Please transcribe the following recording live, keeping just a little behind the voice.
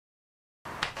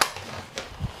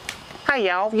Hey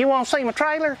y'all, you want to see my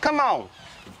trailer? Come on.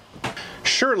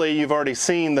 Surely you've already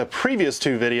seen the previous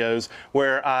two videos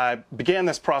where I began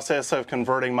this process of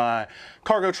converting my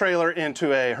cargo trailer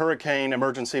into a hurricane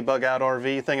emergency bug out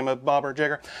RV thingamabobber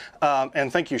jigger.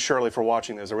 And thank you, Shirley, for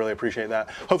watching those. I really appreciate that.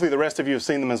 Hopefully the rest of you have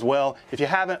seen them as well. If you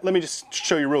haven't, let me just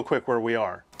show you real quick where we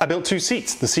are. I built two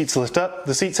seats. The seats lift up.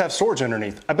 The seats have storage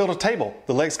underneath. I built a table.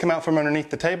 The legs come out from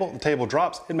underneath the table. The table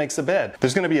drops. It makes a bed.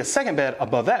 There's going to be a second bed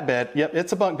above that bed. Yep,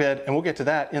 it's a bunk bed, and we'll get to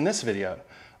that in this video.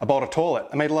 I bought a toilet.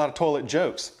 I made a lot of toilet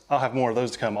jokes. I'll have more of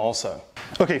those to come also.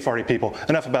 Okay, farty people,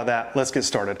 enough about that. Let's get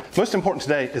started. Most important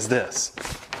today is this.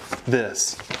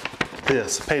 This.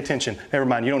 Pay attention. Never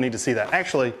mind, you don't need to see that.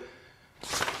 Actually,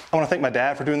 I want to thank my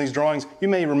dad for doing these drawings. You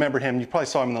may remember him. You probably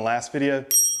saw him in the last video.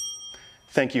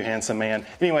 Thank you, handsome man.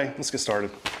 Anyway, let's get started.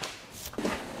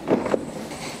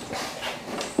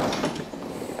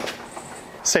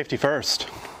 Safety first.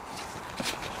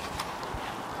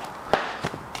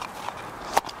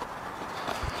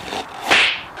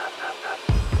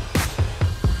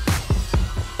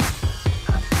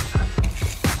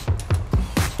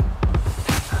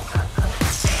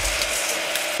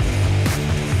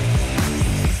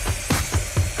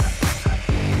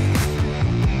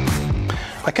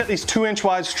 I cut these 2-inch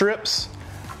wide strips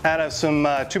out of some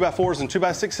 2x4s and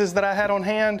 2x6s that I had on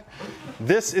hand.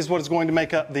 This is what is going to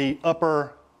make up the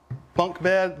upper bunk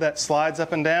bed that slides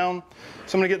up and down.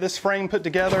 So I'm going to get this frame put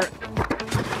together.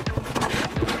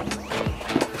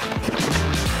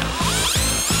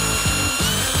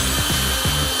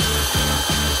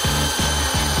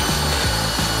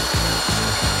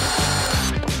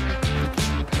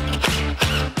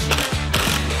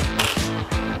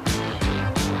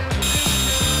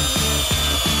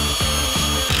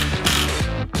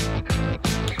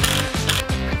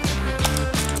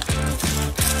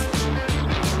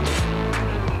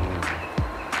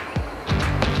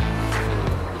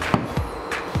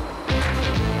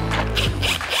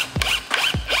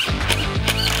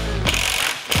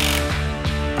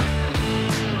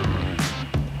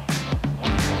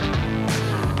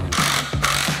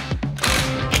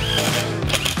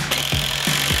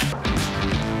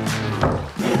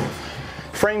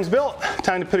 Frame's built,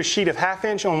 time to put a sheet of 1/2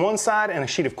 inch on one side and a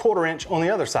sheet of 1/4 inch on the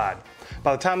other side.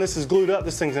 By the time this is glued up,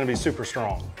 this thing's gonna be super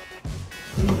strong.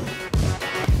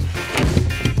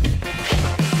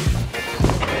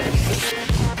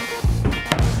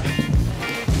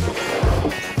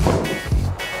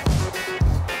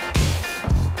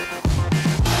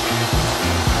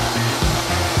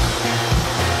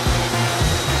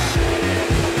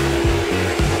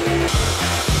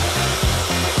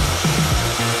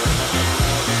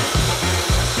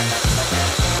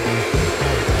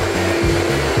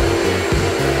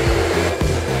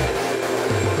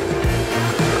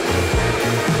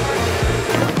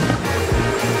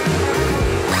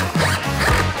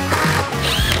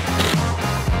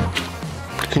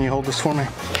 Can you hold this for me?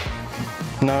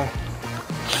 No?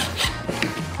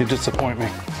 You disappoint me.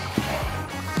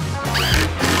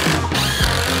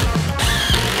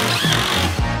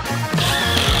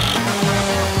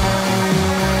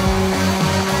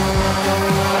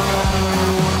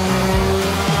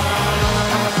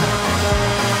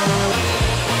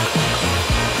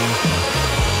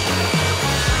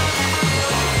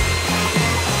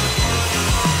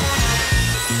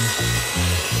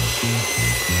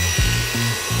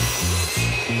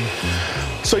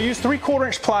 So I used 3/4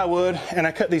 inch plywood and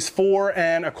I cut these 4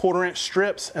 1/4 inch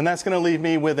strips, and that's going to leave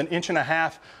me with 1.5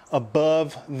 inches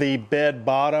above the bed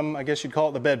bottom. I guess you'd call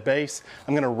it the bed base.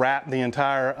 I'm going to wrap the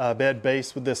entire bed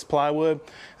base with this plywood,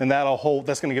 and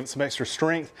that's going to give it some extra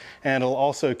strength, and it'll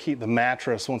also keep the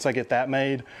mattress, once I get that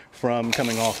made, from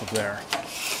coming off of there.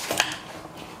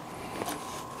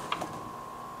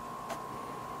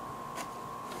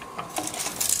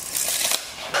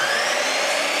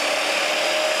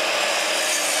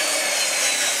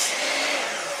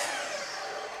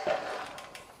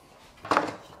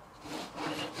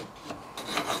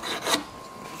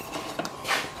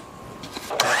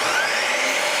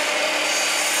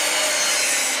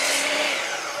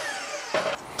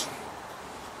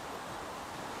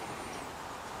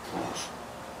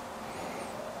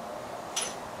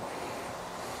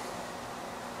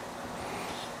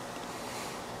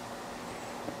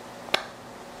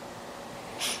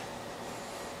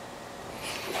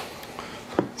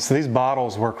 So these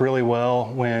bottles work really well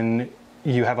when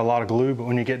you have a lot of glue, but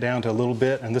when you get down to a little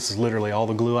bit, and this is literally all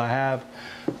the glue I have,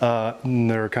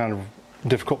 they're kind of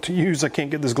difficult to use. I can't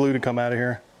get this glue to come out of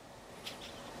here.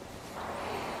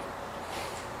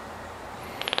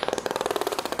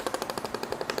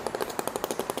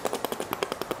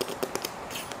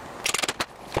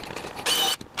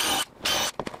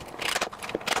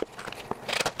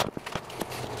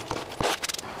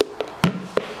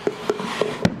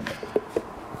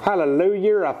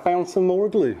 Hallelujah, I found some more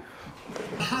glue.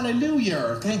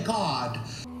 Hallelujah, thank God.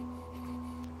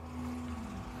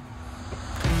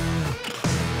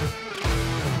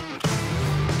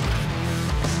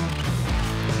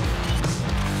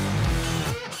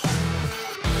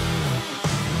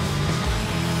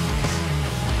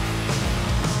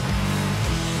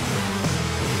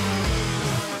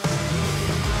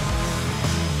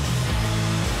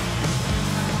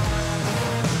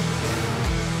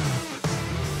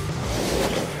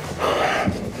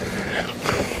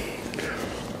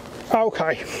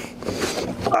 Okay.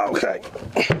 Okay.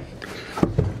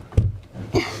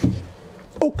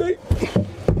 Okay.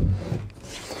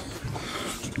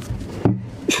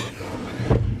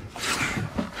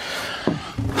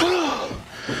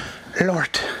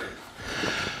 Lord.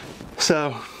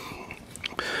 So,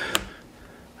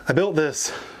 I built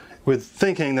this with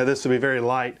thinking that this would be very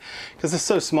light because it's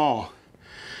so small.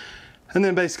 And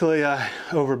then basically I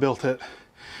overbuilt it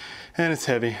and it's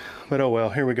heavy, but oh well,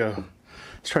 here we go.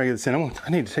 Let's try to get this in. I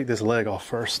need to take this leg off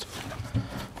first.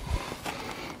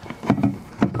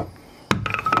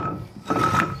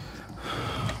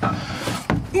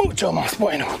 Mucho más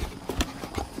bueno.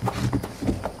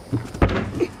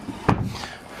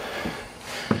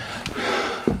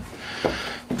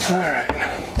 All right.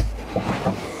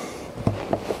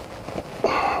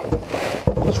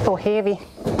 It's so heavy.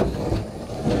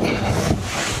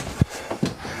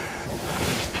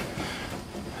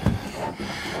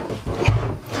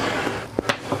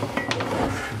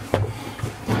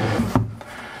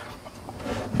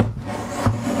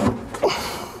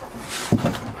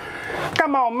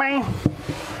 Come on, man.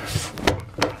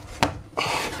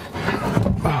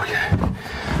 Okay.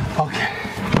 Okay.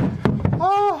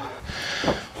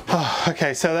 Oh,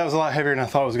 okay, so that was a lot heavier than I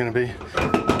thought it was going to be.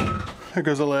 There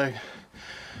goes the leg.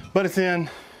 But it's in.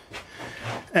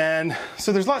 And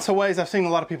so there's lots of ways. I've seen a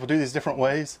lot of people do these different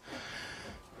ways.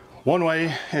 One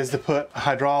way is to put a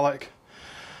hydraulic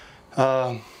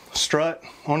strut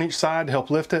on each side to help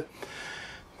lift it.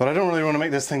 But I don't really want to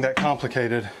make this thing that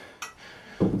complicated.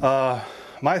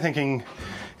 My thinking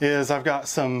is I've got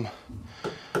some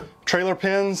trailer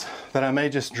pins that I may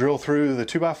just drill through the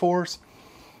 2x4s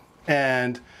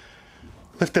and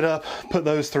lift it up, put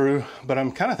those through, but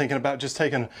I'm kind of thinking about just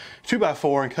taking a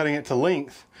 2x4 and cutting it to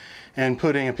length and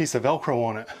putting a piece of Velcro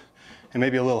on it and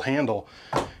maybe a little handle,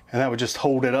 and that would just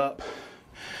hold it up,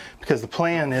 because the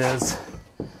plan is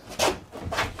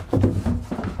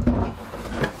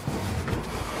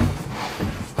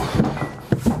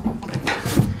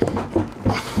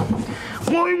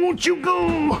why won't you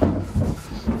go?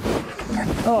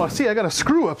 Oh, see, I got a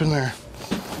screw up in there.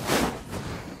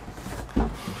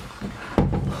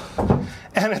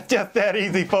 And it's just that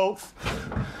easy, folks.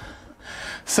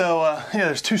 So, yeah,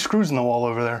 there's 2 screws in the wall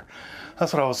over there.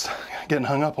 That's what I was getting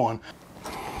hung up on.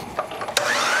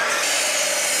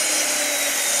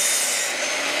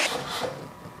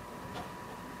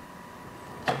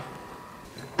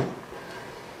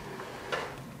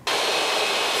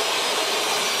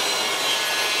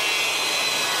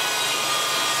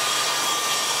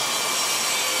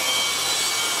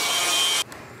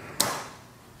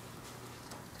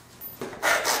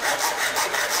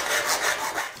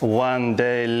 One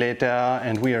day later,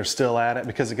 and we are still at it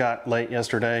because it got late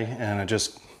yesterday and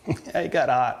it got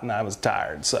hot and I was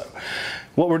tired. So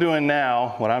what I'm doing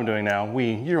now,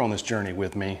 you're on this journey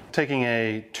with me. Taking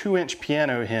a 2-inch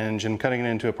piano hinge and cutting it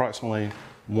into approximately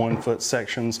 1-foot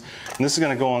sections. And this is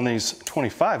going to go on these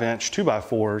 25-inch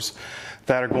 2x4s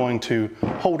that are going to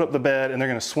hold up the bed, and they're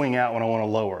going to swing out when I want to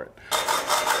lower it.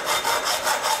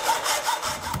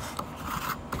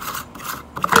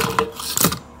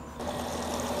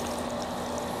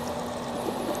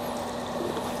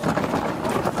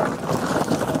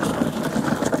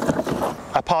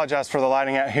 I apologize for the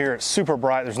lighting out here. It's super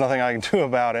bright. There's nothing I can do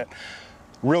about it.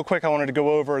 Real quick, I wanted to go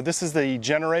over, this is the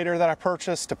generator that I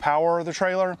purchased to power the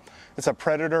trailer. It's a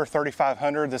Predator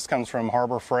 3500. This comes from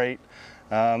Harbor Freight.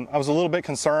 I was a little bit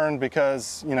concerned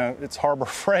because, you know, it's Harbor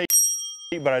Freight,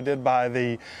 but I did buy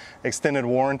the extended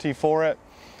warranty for it.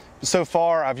 So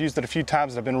far, I've used it a few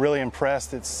times and I've been really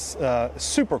impressed. It's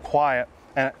super quiet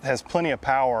and it has plenty of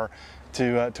power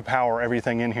to power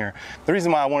everything in here. The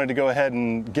reason why I wanted to go ahead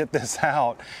and get this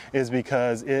out is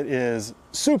because it is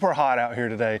super hot out here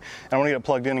today, and I want to get it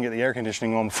plugged in and get the air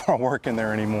conditioning on before I work in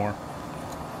there anymore.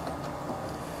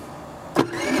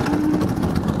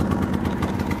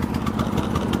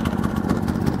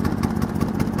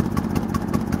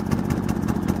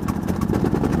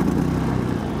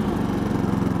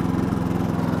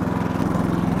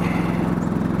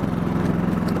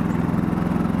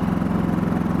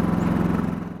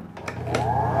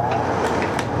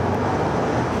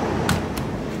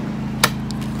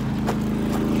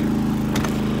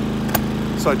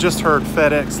 So I just heard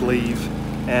FedEx leave,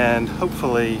 and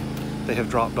hopefully they have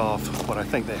dropped off what I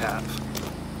think they have.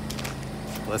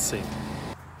 Let's see.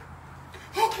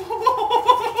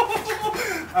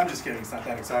 I'm just kidding, it's not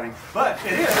that exciting. But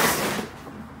it is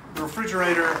the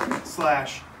refrigerator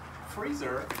slash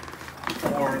freezer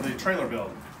for the trailer build.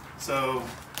 So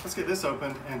let's get this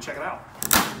open and check it out.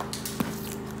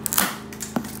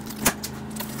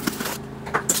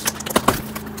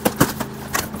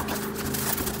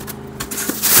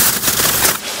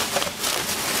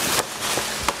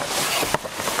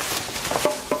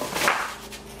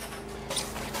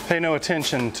 Pay no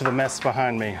attention to the mess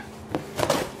behind me.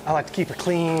 I like to keep a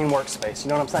clean workspace, you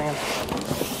know what I'm saying?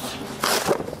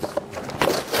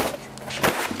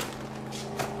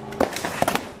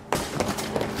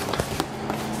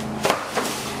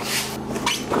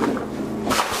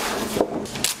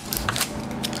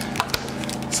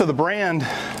 So the brand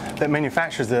that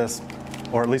manufactures this,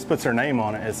 or at least puts their name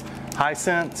on it, is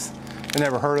HAXMAN. I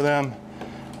never heard of them,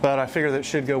 but I figure that it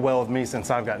should go well with me since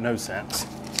I've got no sense.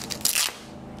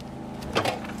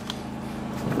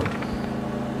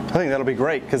 I think that'll be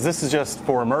great because this is just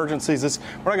for emergencies.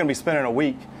 We're not going to be spending a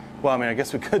week. Well, I mean, I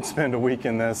guess we could spend a week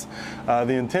in this.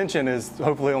 The intention is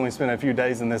hopefully only spend a few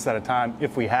days in this at a time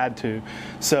if we had to.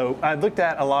 So I looked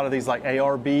at a lot of these like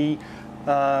ARB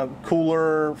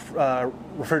cooler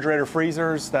refrigerator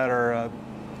freezers that are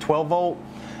 12 volt,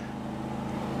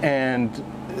 and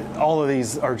all of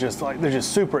these are just like, they're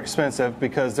just super expensive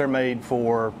because they're made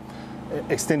for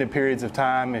extended periods of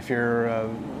time if you're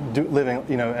living,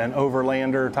 you know, an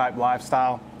overlander type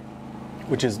lifestyle,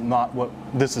 which is not what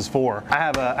this is for. I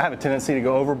have a tendency to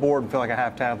go overboard and feel like I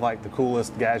have to have like the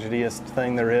coolest, gadgetiest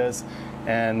thing there is.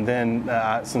 And then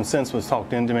some sense was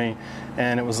talked into me,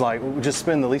 and it was like, just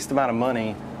spend the least amount of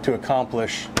money to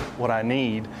accomplish what I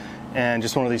need. And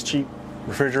just one of these cheap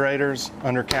refrigerators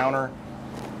under counter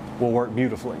will work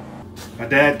beautifully. My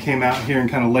dad came out here and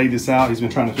kind of laid this out. He's been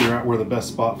trying to figure out where the best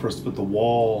spot for us to put the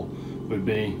wall would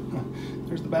be.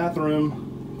 There's the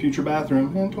bathroom, future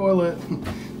bathroom, and toilet.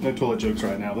 No toilet jokes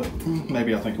right now, but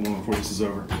maybe I'll think of one before this is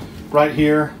over. Right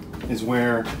here is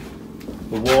where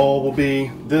the wall will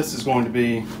be. This is going to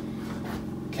be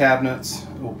cabinets.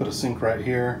 We'll put a sink right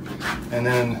here, and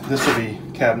then this will be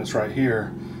cabinets right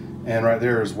here, and right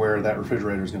there is where that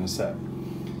refrigerator is going to sit.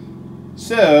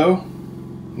 So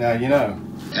now you know.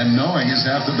 And knowing is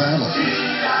half the battle.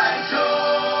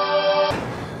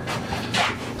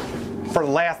 For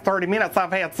the last 30 minutes,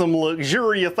 I've had some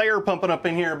luxurious air pumping up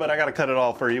in here, but I got to cut it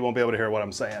off or you won't be able to hear what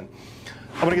I'm saying.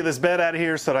 I'm going to get this bed out of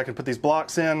here so that I can put these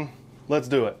blocks in. Let's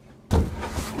do it.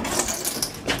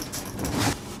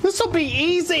 This will be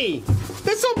easy.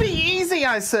 This will be easy,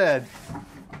 I said.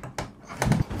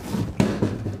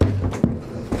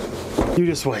 You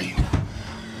just wait.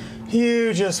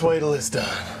 You just wait till it's done.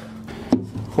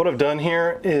 What I've done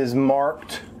here is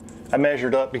marked, I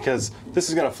measured up because this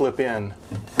is going to flip in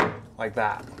like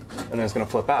that, and then it's going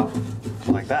to flip out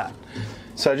like that.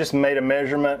 So I just made a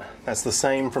measurement that's the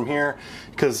same from here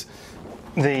because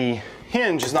the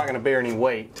hinge is not going to bear any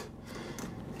weight.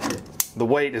 The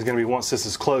weight is going to be, once this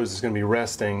is closed, it's going to be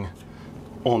resting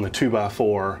on the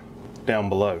 2x4 down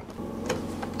below.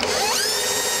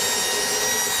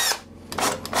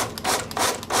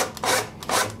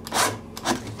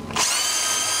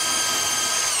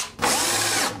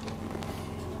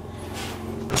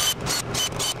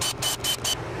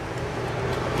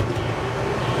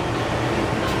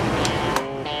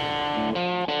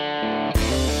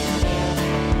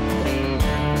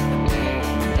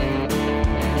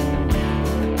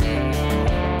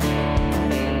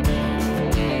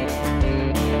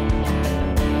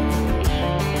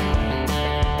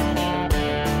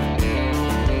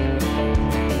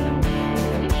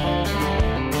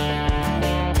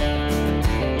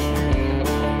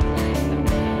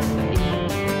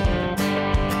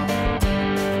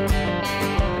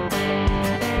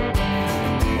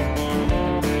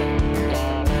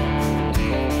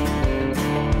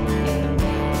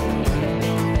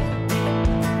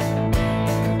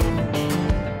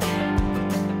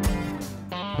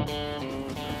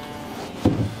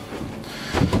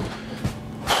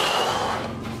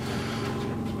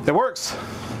 It works.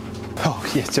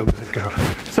 Oh, yeah, so good, girl.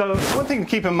 So one thing to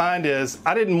keep in mind is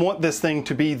I didn't want this thing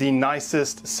to be the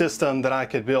nicest system that I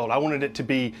could build. I wanted it to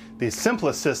be the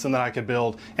simplest system that I could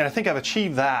build, and I think I've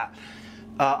achieved that.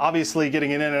 Obviously,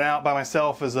 getting it in and out by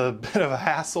myself is a bit of a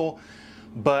hassle,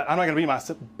 but I'm not going to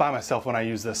be by myself when I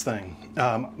use this thing.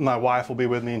 My wife will be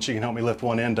with me, and she can help me lift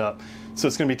one end up, so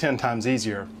it's going to be 10 times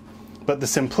easier. But the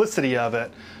simplicity of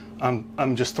it,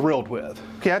 I'm just thrilled with.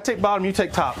 Okay, I take bottom, you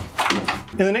take top.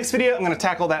 In the next video, I'm going to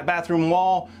tackle that bathroom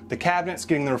wall, the cabinets,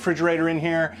 getting the refrigerator in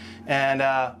here, and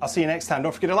I'll see you next time.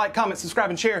 Don't forget to like, comment, subscribe,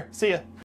 and share. See ya.